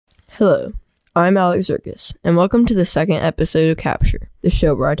Hello, I'm Alex Zirkis, and welcome to the second episode of Capture, the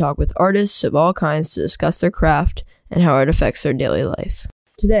show where I talk with artists of all kinds to discuss their craft and how it affects their daily life.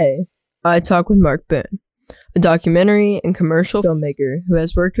 Today, I talk with Mark Boone, a documentary and commercial filmmaker who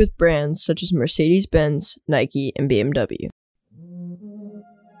has worked with brands such as Mercedes-Benz, Nike, and BMW.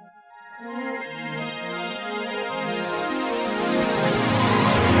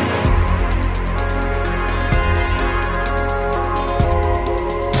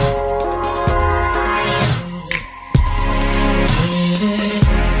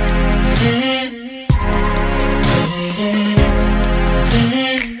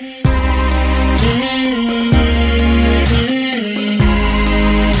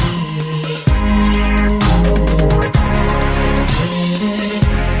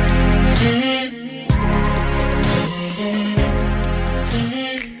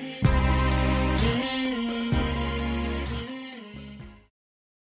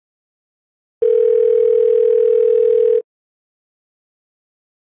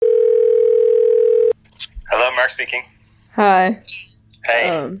 Hello, Mark speaking. Hi.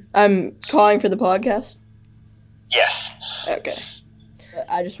 Hey. I'm calling for the podcast. Yes. Okay.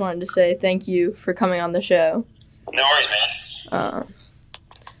 I just wanted to say thank you for coming on the show. No worries, man.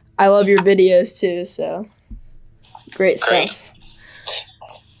 I love your videos too, so great stuff.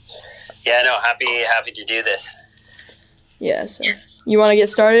 Yeah, no, happy to do this. Yeah, so you want to get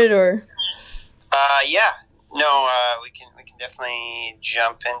started or? Yeah. No, we can definitely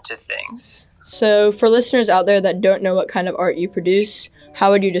jump into things. So for listeners out there that don't know what kind of art you produce,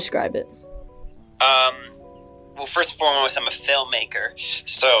 how would you describe it? Well, first and foremost, I'm a filmmaker,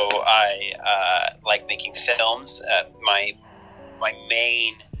 so I like making films. My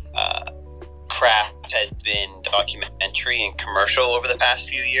main craft has been documentary and commercial over the past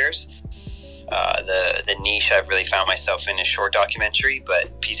few years. The niche I've really found myself in is short documentary,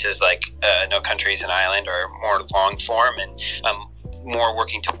 but pieces like No Country is an Island are more long form, and more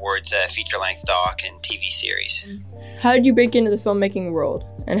working towards a feature-length doc and TV series. How did you break into the filmmaking world,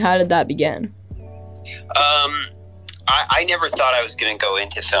 and how did that begin? I never thought I was going to go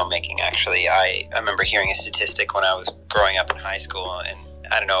into filmmaking, actually. I remember hearing a statistic when I was growing up in high school, and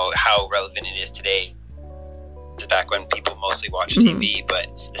I don't know how relevant it is today. This is back when people mostly watched TV, but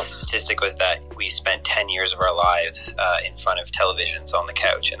the statistic was that we spent 10 years of our lives in front of televisions on the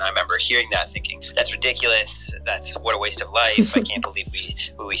couch. And I remember hearing that thinking, that's ridiculous. That's what a waste of life. I can't believe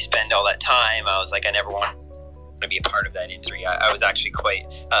we spend all that time. I was like, I never want to be a part of that industry. I was actually quite,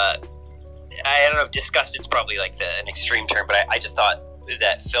 I don't know if disgusted is probably like an extreme term, but I just thought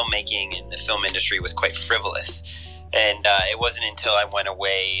that filmmaking and the film industry was quite frivolous. And it wasn't until I went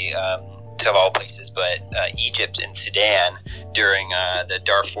away of all places, but Egypt and Sudan during the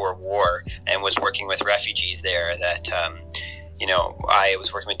Darfur War, and was working with refugees there that, I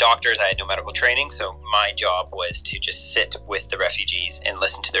was working with doctors. I had no medical training, so my job was to just sit with the refugees and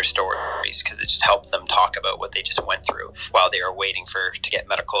listen to their stories, because it just helped them talk about what they just went through while they were waiting to get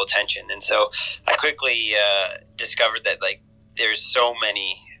medical attention. And so I quickly discovered that there's so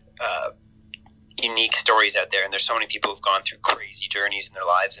many unique stories out there, and there's so many people who've gone through crazy journeys in their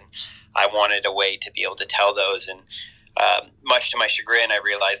lives, and I wanted a way to be able to tell those. And much to my chagrin, I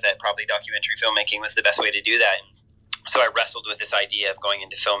realized that probably documentary filmmaking was the best way to do that. And so I wrestled with this idea of going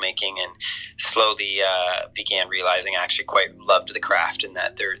into filmmaking, and slowly began realizing I actually quite loved the craft, and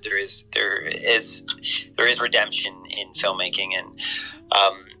that there is redemption in filmmaking. And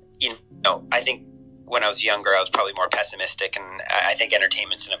I think when I was younger, I was probably more pessimistic, and I think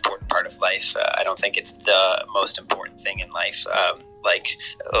entertainment's an important part of life. I don't think it's the most important thing in life. Like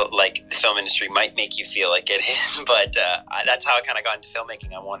the film industry might make you feel like it is, but that's how I kind of got into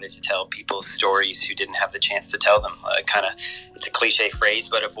filmmaking. I wanted to tell people's stories who didn't have the chance to tell them. It's a cliche phrase,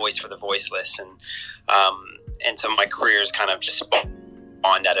 but a voice for the voiceless. And so my career is kind of just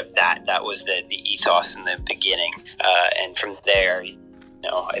spawned out of that. That was the ethos in the beginning, and from there,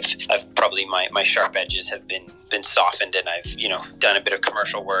 I've probably my sharp edges have been softened, and I've done a bit of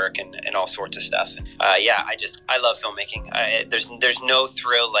commercial work and all sorts of stuff. And I love filmmaking. There's no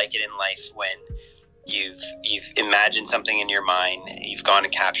thrill like it in life when you've imagined something in your mind, you've gone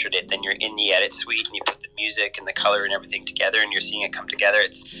and captured it, then you're in the edit suite and you put the music and the color and everything together, and you're seeing it come together.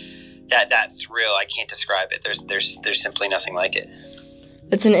 It's that thrill. I can't describe it. There's simply nothing like it.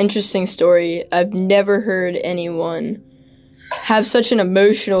 It's an interesting story. I've never heard anyone have such an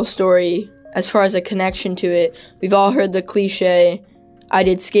emotional story as far as a connection to it. We've all heard the cliche, I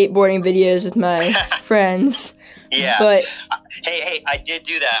did skateboarding videos with my friends. Yeah. But hey, I did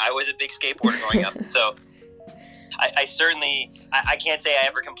do that. I was a big skateboarder growing up. So I certainly I can't say I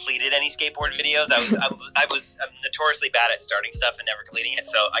ever completed any skateboard videos. I was notoriously bad at starting stuff and never completing it.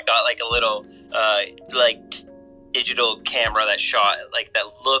 So I got like a little digital camera that shot that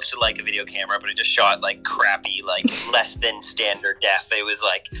looked like a video camera, but it just shot like crappy, like less than standard def. It was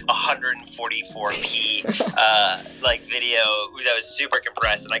like 144p video that was super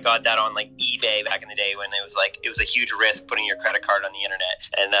compressed, and I got that on like eBay back in the day when it was a huge risk putting your credit card on the internet.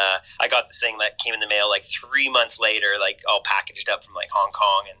 And I got this thing that came in the mail like 3 months later, like all packaged up from like Hong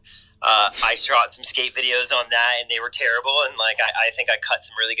Kong, and I shot some skate videos on that, and they were terrible. And I think I cut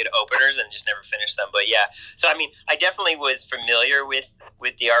some really good openers and just never finished them. But yeah, so I mean, I definitely was familiar with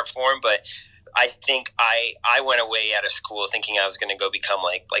the art form, but I think I went away out of school thinking I was going to go become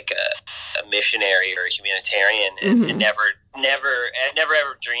like a missionary or a humanitarian, and never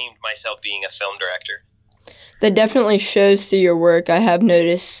ever dreamed myself being a film director. That definitely shows through your work. I have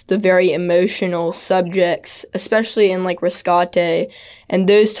noticed the very emotional subjects, especially in like Rescate and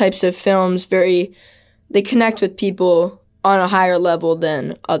those types of films, they connect with people on a higher level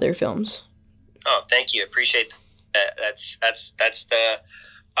than other films. Oh, thank you. Appreciate that. That's the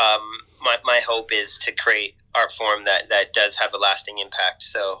my hope is to create art form that does have a lasting impact.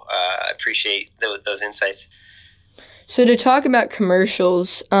 So I appreciate those insights. So to talk about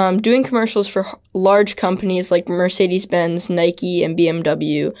commercials, doing commercials for large companies like Mercedes-Benz, Nike, and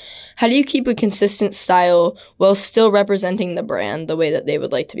BMW, how do you keep a consistent style while still representing the brand the way that they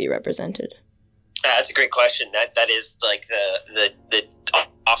would like to be represented? That's a great question. That is like the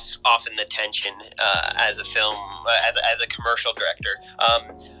often the tension as a film as a commercial director.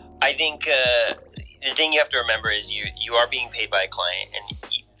 I think the thing you have to remember is you are being paid by a client, and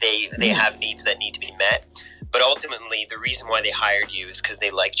they have needs that need to be met. But ultimately, the reason why they hired you is because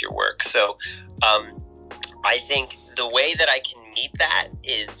they liked your work. So I think the way that I can meet that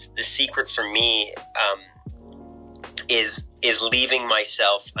is the secret for me is leaving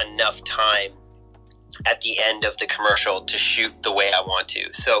myself enough time at the end of the commercial to shoot the way I want to.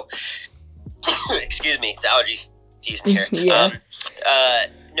 So, excuse me, it's allergy season here. Yeah.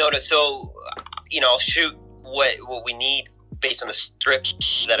 So, I'll shoot what we need based on the script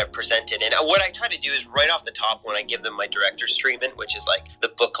that I've presented. And what I try to do is right off the top, when I give them my director's treatment, which is like the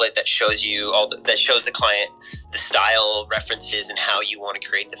booklet that shows you that shows the client the style references and how you want to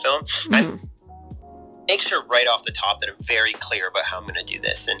create the film. I make sure right off the top that I'm very clear about how I'm going to do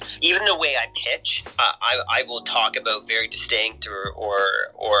this. And even the way I pitch, I will talk about very distinct or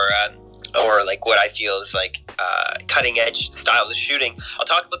like what I feel is like cutting edge styles of shooting. I'll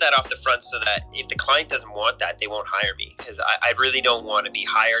talk about that off the front so that if the client doesn't want that, they won't hire me, because I really don't want to be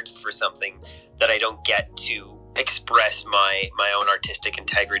hired for something that I don't get to express my own artistic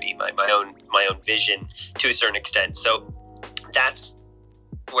integrity, my own vision to a certain extent. So that's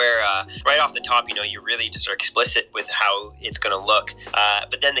where right off the top, you really just are explicit with how it's going to look.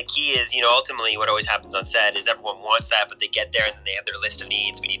 But then the key is, ultimately what always happens on set is everyone wants that, but they get there and then they have their list of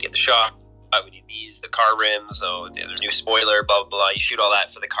needs. We need to get the shot. We need the car rims, there's a new spoiler, blah, blah, blah. You shoot all that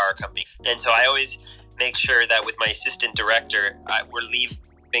for the car company. And so I always make sure that with my assistant director, we're leaving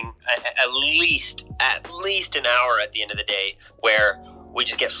at least an hour at the end of the day where we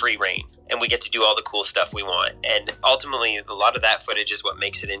just get free reign and we get to do all the cool stuff we want. And ultimately, a lot of that footage is what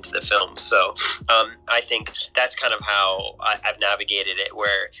makes it into the film. So I think that's kind of how I've navigated it,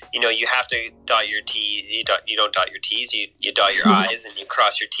 where, you have to dot your T's. You don't dot your T's, you dot your I's and you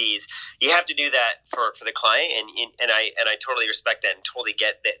cross your T's. You have to do that for the client. And I totally respect that and totally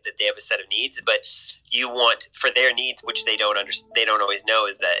get that they have a set of needs. But you want, for their needs, which they don't always know,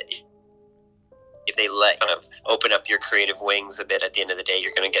 is that if they let kind of open up your creative wings a bit at the end of the day,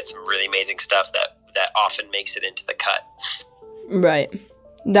 you're going to get some really amazing stuff that often makes it into the cut. Right.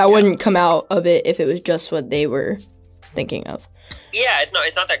 That wouldn't come out of it if it was just what they were thinking of. Yeah,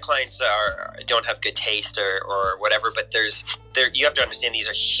 it's not that clients don't have good taste or whatever, but you have to understand these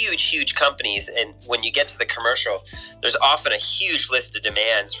are huge companies, and when you get to the commercial, there's often a huge list of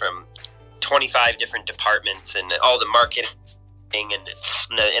demands from 25 different departments and all the marketing and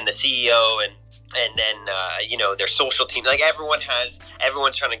the CEO and then their social team. Like everyone's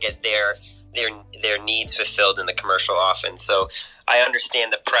trying to get their needs fulfilled in the commercial often. So I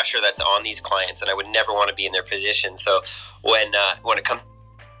understand the pressure that's on these clients, and I would never want to be in their position. So when it comes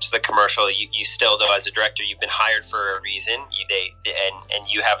to the commercial, you still, though, as a director, you've been hired for a reason. And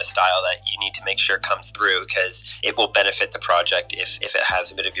you have a style that you need to make sure comes through, because it will benefit the project if it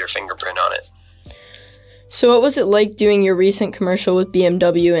has a bit of your fingerprint on it. So what was it like doing your recent commercial with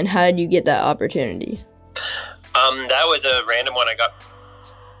BMW, and how did you get that opportunity? That was a random one. I got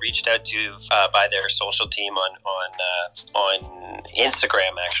reached out to by their social team on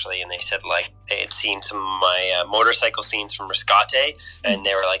Instagram actually, and they said like they had seen some of my motorcycle scenes from Rescate, and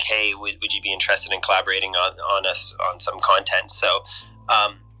they were like, "Hey, would you be interested in collaborating on us on some content?" So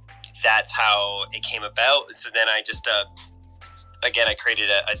that's how it came about. So then I just again, I created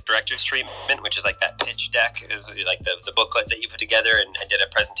a director's treatment, which is like that pitch deck, is like the booklet that you put together, and I did a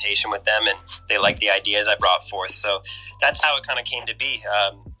presentation with them, and they liked the ideas I brought forth. So that's how it kind of came to be.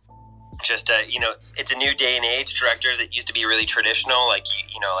 It's a new day and age. Directors, it used to be really traditional. Like,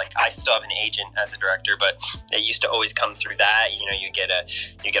 like I still have an agent as a director, but it used to always come through that. You get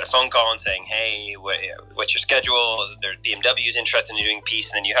a phone call and saying, "Hey, what's your schedule?" BMW's interested in doing a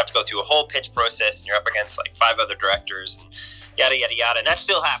piece, and then you have to go through a whole pitch process, and you're up against like 5 other directors, and yada yada yada. And that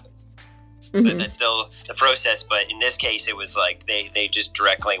still happens. But that's still the process. But in this case, it was like they just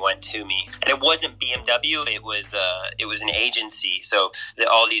directly went to me, and it wasn't BMW. It was an agency. So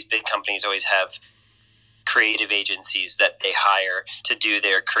all these big companies always have creative agencies that they hire to do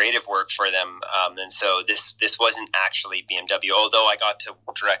their creative work for them. And so this wasn't actually BMW, although I got to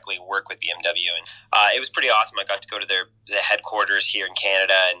directly work with BMW, and it was pretty awesome. I got to go to the headquarters here in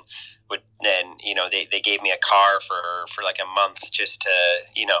Canada, and they gave me a car for like a month just to,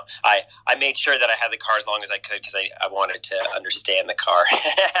 I made sure that I had the car as long as I could, because I wanted to understand the car.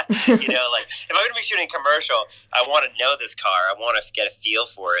 Like if I'm going to be shooting a commercial, I want to know this car. I want to get a feel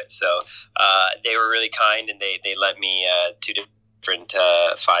for it. So they were really kind, and they let me 2 different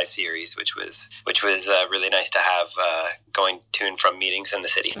 5 series, which was really nice to have going to and from meetings in the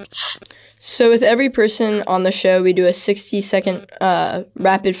city. So with every person on the show, we do a 60-second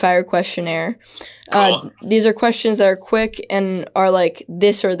rapid fire questionnaire. Cool. These are questions that are quick and are like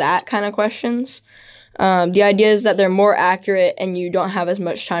this or that kind of questions. The idea is that they're more accurate and you don't have as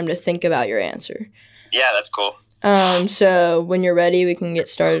much time to think about your answer. Yeah, that's cool. So when you're ready, we can get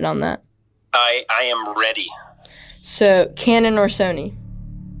started on that. I am ready. So Canon or Sony?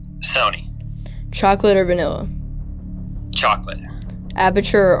 Sony. Chocolate or vanilla? Chocolate.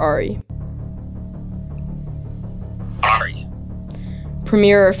 Aperture or Ari? Ari.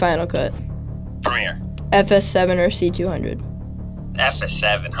 Premiere or Final Cut? Premiere. FS7 or C200?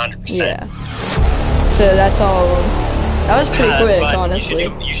 FS7, 100%. Yeah. So that's all of them. That was pretty quick, fun. honestly.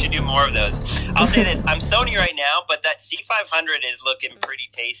 You should do more of those. I'll say this: I'm Sony right now, but that C500 is looking pretty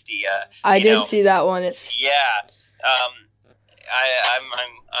tasty. I did see that one. It's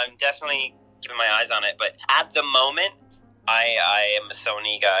I'm definitely keeping my eyes on it, but at the moment, I am a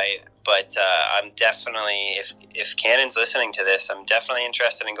Sony guy. But I'm definitely, if Canon's listening to this, I'm definitely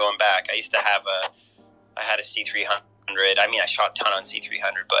interested in going back. I used to have I had a C300. I mean, I shot a ton on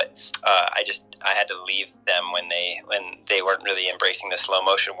C300, but I had to leave them when they weren't really embracing the slow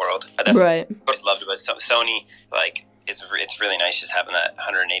motion world. That's right. what I loved about Sony. Like, it's really nice just having that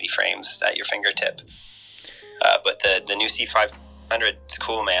 180 frames at your fingertip. But the new C500 is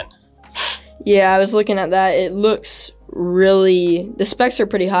cool, man. Yeah, I was looking at that. It looks the specs are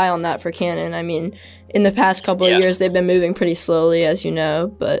pretty high on that for Canon. I mean, in the past couple of years, they've been moving pretty slowly, as you know,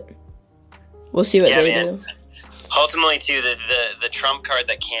 but we'll see what they do. Ultimately, too, the trump card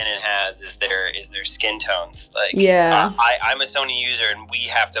that Canon has is their skin tones. Like, I'm a Sony user, and we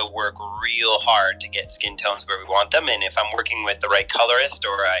have to work real hard to get skin tones where we want them. And if I'm working with the right colorist,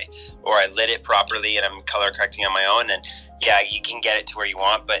 or I lit it properly, and I'm color correcting on my own, then you can get it to where you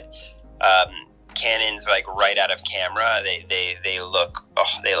want. But Canon's like right out of camera. They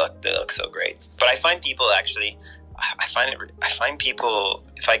look so great. But I find people actually, I find people,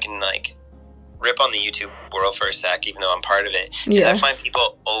 if I can like rip on the YouTube world for a sec, even though I'm part of it, because I find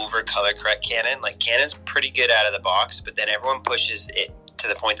people over color correct Canon. Like, Canon's pretty good out of the box, but then everyone pushes it to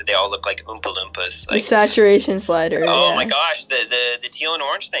the point that they all look like Oompa Loompas. Like, the saturation slider. Oh my gosh, the teal and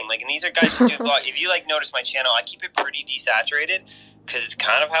orange thing. Like, and these are guys just do vlog. If you like notice my channel, I keep it pretty desaturated, because it's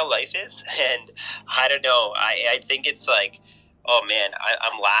kind of how life is. And I don't know, I think it's like, oh man,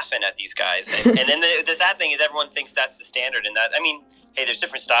 I'm laughing at these guys. And then the sad thing is everyone thinks that's the standard. And that, I mean, hey, there's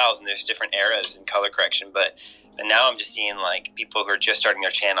different styles and there's different eras in color correction. And now I'm just seeing like people who are just starting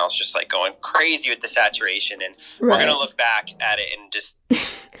their channels just like going crazy with the saturation. And we're going to look back at it and just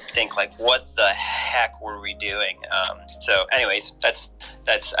think like, what the heck were we doing? So anyways, that's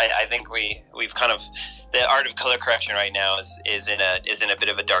I think we've kind of, the art of color correction right now is in a bit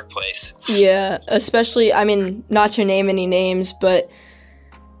of a dark place. Yeah, especially, I mean, not to name any names, but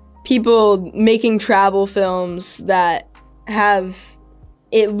people making travel films that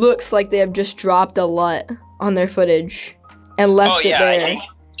it looks like they have just dropped a LUT on their footage and left it there.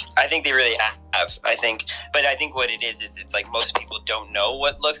 I think they really have. I think what it is it's like most people don't know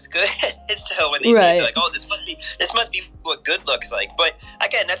what looks good. So when they see it, they're like, oh, this must be what good looks like. But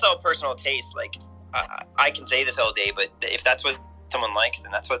again, that's all personal taste. Like I can say this all day, but if that's what someone likes,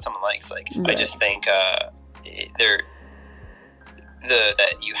 then that's what someone likes. Like I just think that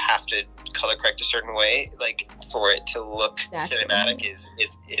you have to color correct a certain way, like for it to look cinematic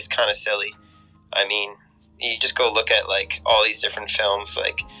is kind of silly. I mean, you just go look at like all these different films,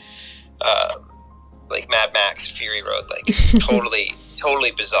 like Mad Max, Fury Road, like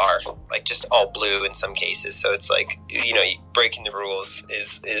totally bizarre, like just all blue in some cases. So it's like, breaking the rules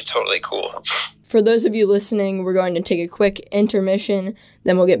is totally cool. For those of you listening, we're going to take a quick intermission,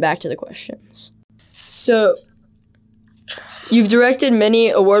 then we'll get back to the questions. So, you've directed many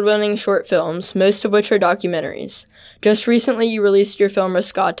award-winning short films, most of which are documentaries. Just recently, you released your film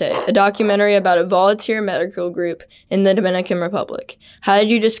Rescate, a documentary about a volunteer medical group in the Dominican Republic. How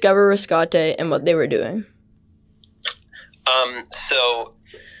did you discover Rescate and what they were doing? So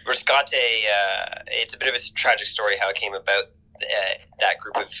Rescate, it's a bit of a tragic story how it came about, that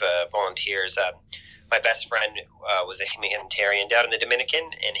group of volunteers. My best friend was a humanitarian down in the Dominican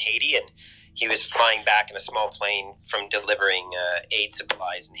in Haiti, and he was flying back in a small plane from delivering aid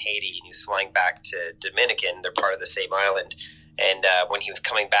supplies in Haiti, and he was flying back to Dominican. They're part of the same island. And when he was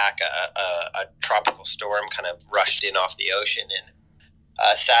coming back, a tropical storm kind of rushed in off the ocean.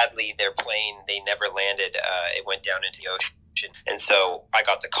 And sadly, their plane, they never landed. It went down into the ocean. And so I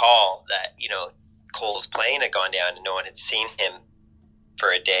got the call that, Cole's plane had gone down and no one had seen him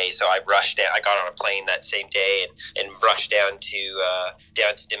for a day. So I rushed down. I got on a plane that same day and rushed down to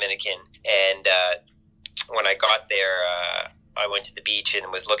Dominican. And when I got there, I went to the beach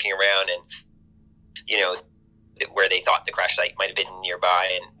and was looking around, and where they thought the crash site might have been nearby,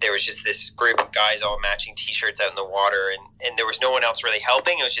 and there was just this group of guys all matching t-shirts out in the water, and there was no one else really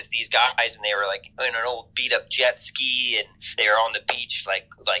helping. It was just these guys, and they were like in an old beat up jet ski, and they were on the beach like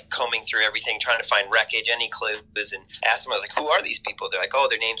combing through everything, trying to find wreckage, any clues. And asked them, I was like, who are these people? They're like, oh,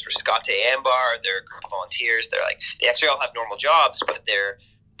 their names were Rescate Ambar. They're a group of volunteers. They're like, they actually all have normal jobs, but they're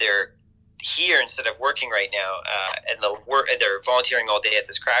here instead of working right now, and they're volunteering all day at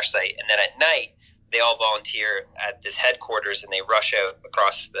this crash site, and then at night they all volunteer at this headquarters, and they rush out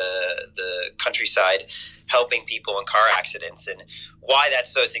across the countryside helping people in car accidents. And why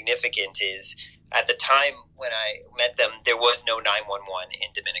that's so significant is at the time when I met them, there was no 911 in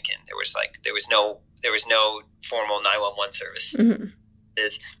Dominican. There was no formal 911 service. Mm-hmm.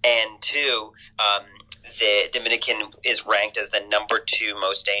 And two, the Dominican is ranked as the number 2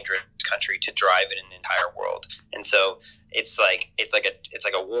 most dangerous country to drive in the entire world. And so it's like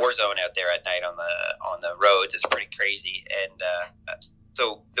a war zone out there at night on the roads. It's pretty crazy. And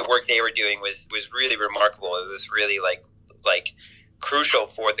so the work they were doing was really remarkable. It was really like crucial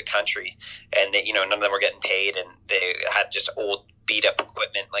for the country. And they, none of them were getting paid, and they had just old beat up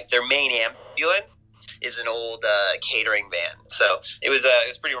equipment. Like their main ambulance is an old catering van. So it was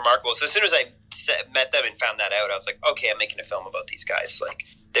pretty remarkable. So as soon as I met them and found that out, I was like, okay, I'm making a film about these guys. Like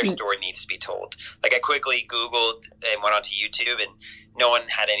their story needs to be told. Like I quickly Googled and went onto YouTube, and no one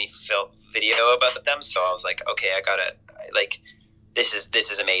had any video about them. So I was like, okay, I gotta,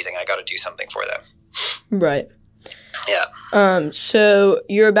 this is amazing. I gotta do something for them. Right. Yeah. So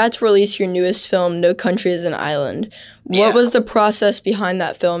you're about to release your newest film, No Country is an Island. What was the process behind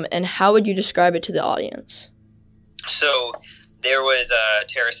that film, and how would you describe it to the audience? So there was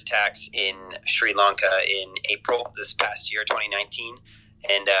terrorist attacks in Sri Lanka in April this past year, 2019,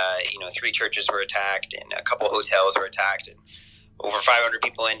 and 3 churches were attacked, and a couple hotels were attacked, and over 500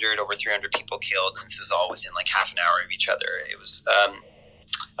 people injured, over 300 people killed, and this was all within like half an hour of each other. It was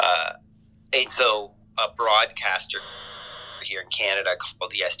so a broadcaster here in Canada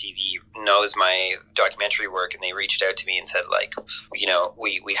called the STV knows my documentary work, and they reached out to me and said, like,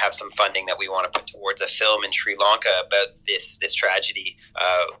 we have some funding that we want to put towards a film in Sri Lanka about this tragedy.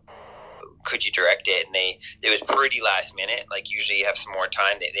 Could you direct it? And it was pretty last minute. Like usually you have some more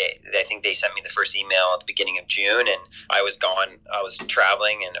time. I think they sent me the first email at the beginning of June, and I was gone. I was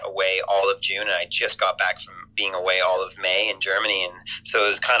traveling and away all of June, and I just got back from being away all of May in Germany. And so it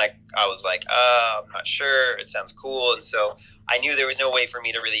was I was like, I'm not sure. It sounds cool. And so I knew there was no way for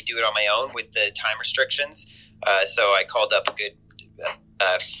me to really do it on my own with the time restrictions. So I called up a good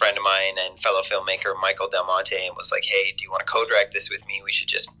friend of mine and fellow filmmaker, Michael Del Monte, and was like, hey, do you want to co-direct this with me? We should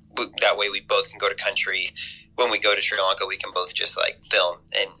just, that way we both can go to country. When we go to Sri Lanka, we can both just like film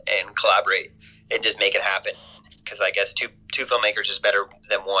and collaborate and just make it happen. Because I guess two filmmakers is better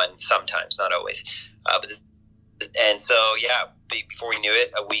than one sometimes, not always. But And so, yeah, before we knew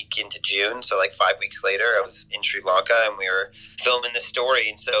it, a week into June, so like 5 weeks later, I was in Sri Lanka and we were filming this story.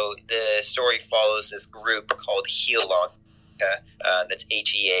 And so the story follows this group called Heal Lanka, that's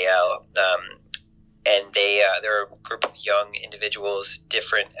Heal. And they're a group of young individuals,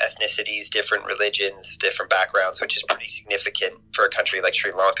 different ethnicities, different religions, different backgrounds, which is pretty significant for a country like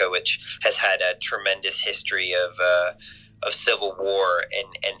Sri Lanka, which has had a tremendous history of civil war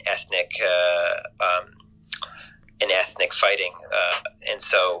and ethnic fighting, and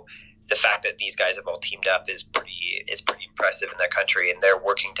so the fact that these guys have all teamed up is pretty impressive in that country, and they're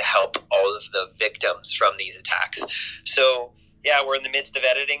working to help all of the victims from these attacks. So yeah, we're in the midst of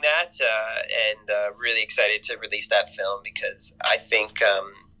editing that, and really excited to release that film because I think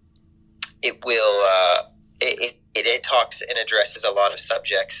it will. It talks and addresses a lot of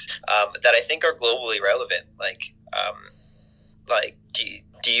subjects that I think are globally relevant. Like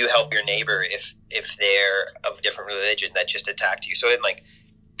do you help your neighbor if they're of a different religion that just attacked you? So in like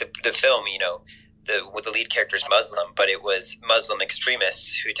the film, the lead character is Muslim, but it was Muslim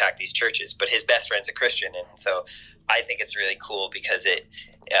extremists who attacked these churches. But his best friend's a Christian, and so I think it's really cool because it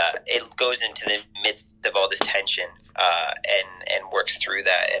goes into the midst of all this tension and works through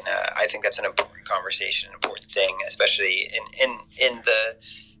that. And I think that's an important conversation, an important thing, especially in the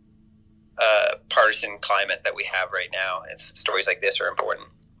partisan climate that we have right now. Stories like this are important.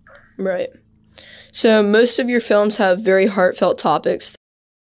 Right. So most of your films have very heartfelt topics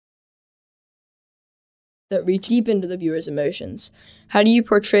that reach deep into the viewer's emotions. How do you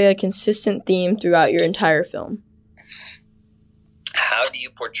portray a consistent theme throughout your entire film? How do you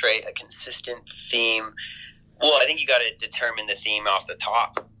portray a consistent theme? Well, I think you got to determine the theme off the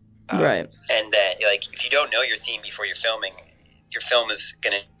top. Right. And that, like, if you don't know your theme before you're filming, your film is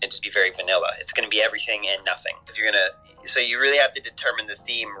going to just be very vanilla. It's going to be everything and nothing. So you really have to determine the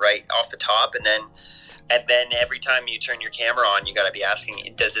theme right off the top, and then every time you turn your camera on, you got to be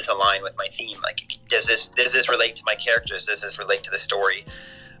asking, does this align with my theme? Like, does this relate to my characters? Does this relate to the story?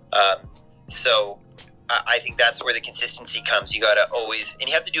 So I think that's where the consistency comes. You got to always, and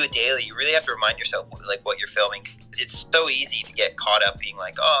you have to do it daily. You really have to remind yourself like what you're filming. It's so easy to get caught up being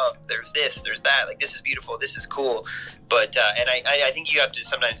like, oh, there's this, there's that. Like, this is beautiful, this is cool. But and I think you have to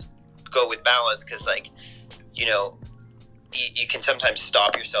sometimes go with balance because, like, you can sometimes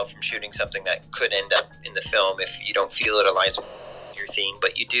stop yourself from shooting something that could end up in the film if you don't feel it aligns with your theme.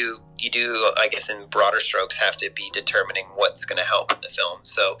 But you do, I guess, in broader strokes, have to be determining what's going to help in the film.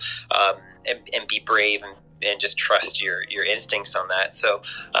 So and be brave and just trust your instincts on that. So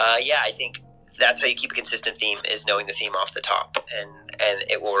I think that's how you keep a consistent theme, is knowing the theme off the top, and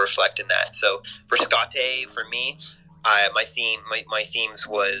it will reflect in that. So Rescate, for me, my themes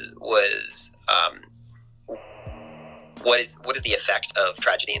was what is the effect of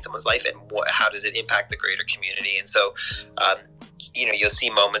tragedy in someone's life, and how does it impact the greater community? And so you'll see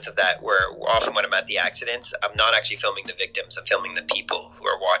moments of that where often when I'm at the accidents, I'm not actually filming the victims, I'm filming the people who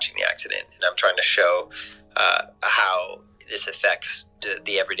are watching the accident, and I'm trying to show how this affects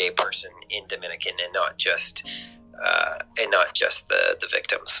the everyday person in Dominican, and not just the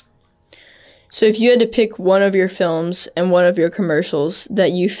victims. So if you had to pick one of your films and one of your commercials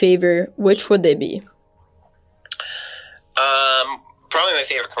that you favor, which would they be? Probably my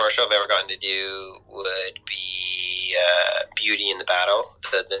favorite commercial I've ever gotten to do would be Beauty in the Battle,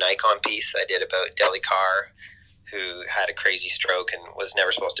 the Nikon piece I did about Deli Carr, who had a crazy stroke and was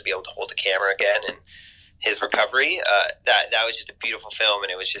never supposed to be able to hold the camera again, and his recovery. That was just a beautiful film,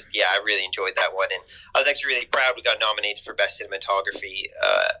 and it was just, I really enjoyed that one. And I was actually really proud we got nominated for Best Cinematography,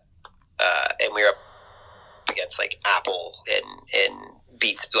 and we were up against like Apple and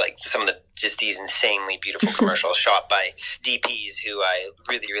Beats, like some of these insanely beautiful commercials shot by DPs who I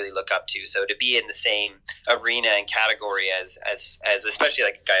really, really look up to. So to be in the same arena and category as especially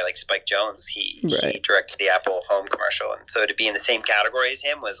like a guy like Spike Jonze, he directed the Apple Home commercial, and so to be in the same category as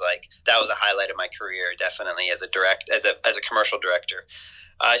him was like, that was a highlight of my career, definitely as a commercial director.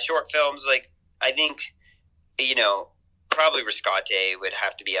 Short films, like, I think probably Rescate would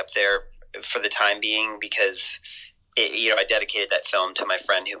have to be up there for the time being, because I dedicated that film to my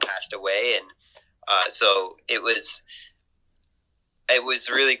friend who passed away, and so it was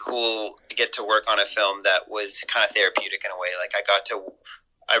really cool to get to work on a film that was kind of therapeutic in a way. Like,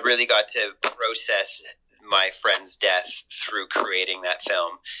 I really got to process my friend's death through creating that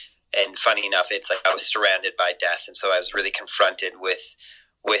film. And funny enough, it's like I was surrounded by death, and so I was really confronted with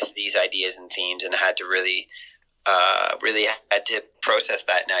these ideas and themes, and had to really had to process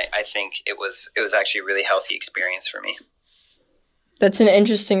that. And I think it was actually a really healthy experience for me. That's an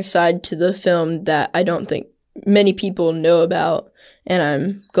interesting side to the film that I don't think many people know about, and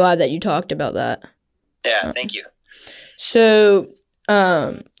I'm glad that you talked about that. Yeah, thank you. So,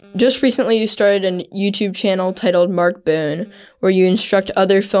 just recently you started a YouTube channel titled Mark Bone, where you instruct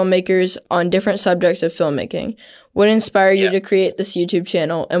other filmmakers on different subjects of filmmaking. What inspired you to create this YouTube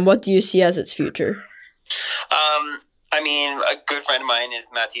channel, and what do you see as its future? I mean, a good friend of mine is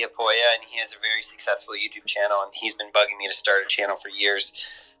Mattia Poya, and he has a very successful YouTube channel, and he's been bugging me to start a channel for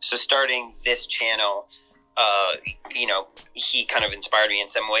years. So starting this channel, he kind of inspired me in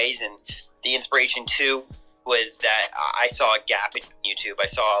some ways, and the inspiration too was that I saw a gap in YouTube. I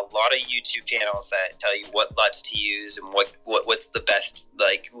saw a lot of YouTube channels that tell you what LUTs to use and what's the best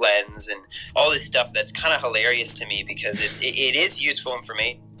lens and all this stuff. That's kind of hilarious to me because it is useful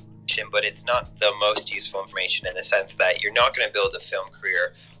information, but it's not the most useful information in the sense that you're not going to build a film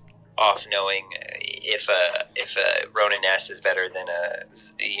career off knowing if a Ronin S is better than a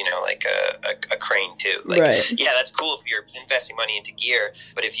Crane 2. Right. Yeah, that's cool if you're investing money into gear,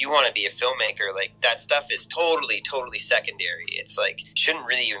 but if you want to be a filmmaker, that stuff is totally secondary. It's shouldn't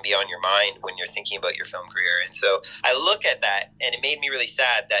really even be on your mind when you're thinking about your film career. And so I look at that, and it made me really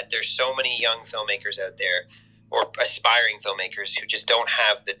sad that there's so many young filmmakers out there or aspiring filmmakers who just don't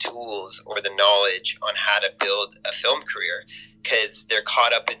have the tools or the knowledge on how to build a film career because they're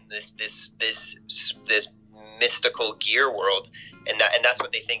caught up in this mystical gear world, and that's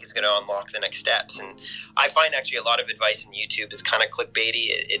what they think is going to unlock the next steps. And I find actually a lot of advice on YouTube is kind of clickbaity.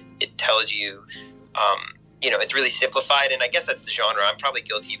 It tells you, it's really simplified, and I guess that's the genre. I'm probably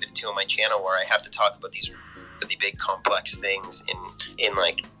guilty of it too on my channel, where I have to talk about these really big complex things in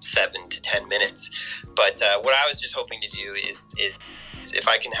 7 to 10 minutes. But what I was just hoping to do is if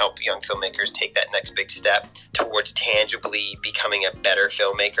I can help young filmmakers take that next big step towards tangibly becoming a better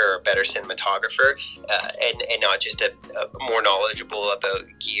filmmaker or a better cinematographer, and not just a more knowledgeable about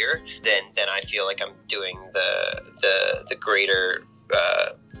gear, then I feel like I'm doing the greater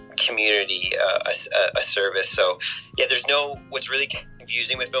community a service. So yeah, what's really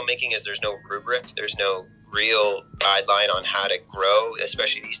confusing with filmmaking is there's no rubric, there's no real guideline on how to grow,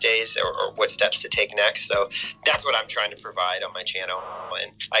 especially these days, or what steps to take next. So that's what I'm trying to provide on my channel.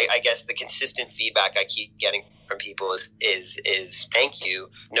 And I guess the consistent feedback I keep getting from people is thank you.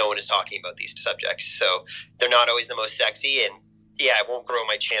 No one is talking about these subjects. So they're not always the most sexy, and yeah, it won't grow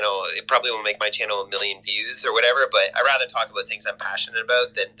my channel. It probably won't make my channel 1 million views or whatever, but I'd rather talk about things I'm passionate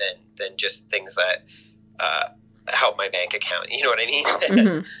about than just things that help my bank account. You know what I mean?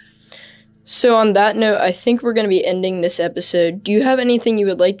 Mm-hmm. So on that note, I think we're going to be ending this episode. Do you have anything you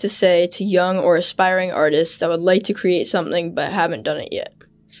would like to say to young or aspiring artists that would like to create something but haven't done it yet?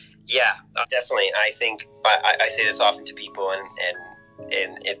 Yeah, definitely. I think I say this often to people, and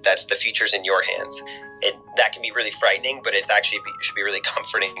that's the future's in your hands. And that can be really frightening, but it should be a really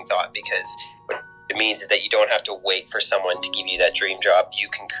comforting thought, because what it means is that you don't have to wait for someone to give you that dream job. You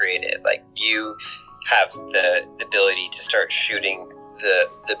can create it. You have the ability to start shooting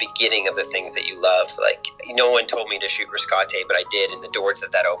the beginning of the things that you love. No one told me to shoot Rescate, but I did, and the doors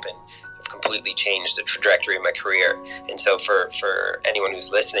that opened have completely changed the trajectory of my career. And so for anyone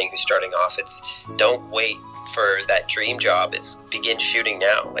who's listening, who's starting off, it's don't wait for that dream job. It's begin shooting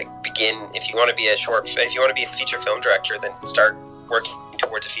now. If you want to be a feature film director, then start working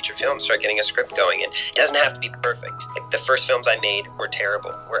towards a feature film, start getting a script going. And it doesn't have to be perfect. The first films I made were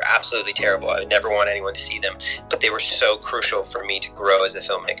terrible, were absolutely terrible. I would never want anyone to see them, but they were so crucial for me to grow as a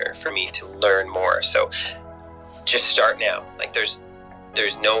filmmaker, for me to learn more. So just start now. There's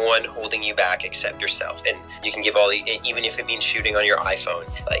no one holding you back except yourself, and you can give even if it means shooting on your iPhone,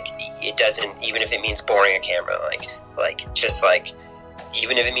 it doesn't, even if it means borrowing a camera,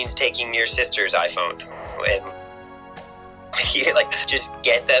 even if it means taking your sister's iPhone, and just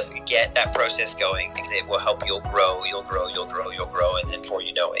get that process going, because it will help. You'll grow, and then before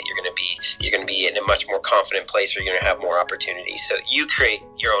you know it, you're gonna be in a much more confident place, or you're gonna have more opportunities. So you create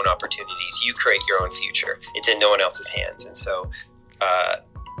your own opportunities, you create your own future. It's in no one else's hands. And so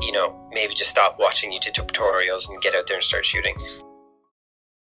maybe just stop watching YouTube tutorials and get out there and start shooting.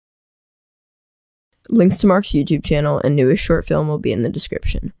 Links to Mark's YouTube channel and newest short film will be in the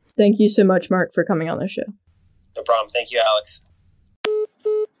description. Thank you so much, Mark, for coming on the show. No problem. Thank you, Alex.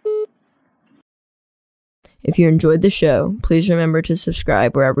 If you enjoyed the show, please remember to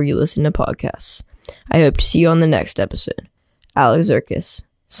subscribe wherever you listen to podcasts. I hope to see you on the next episode. Alex Zirkis,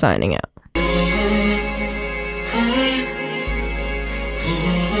 signing out.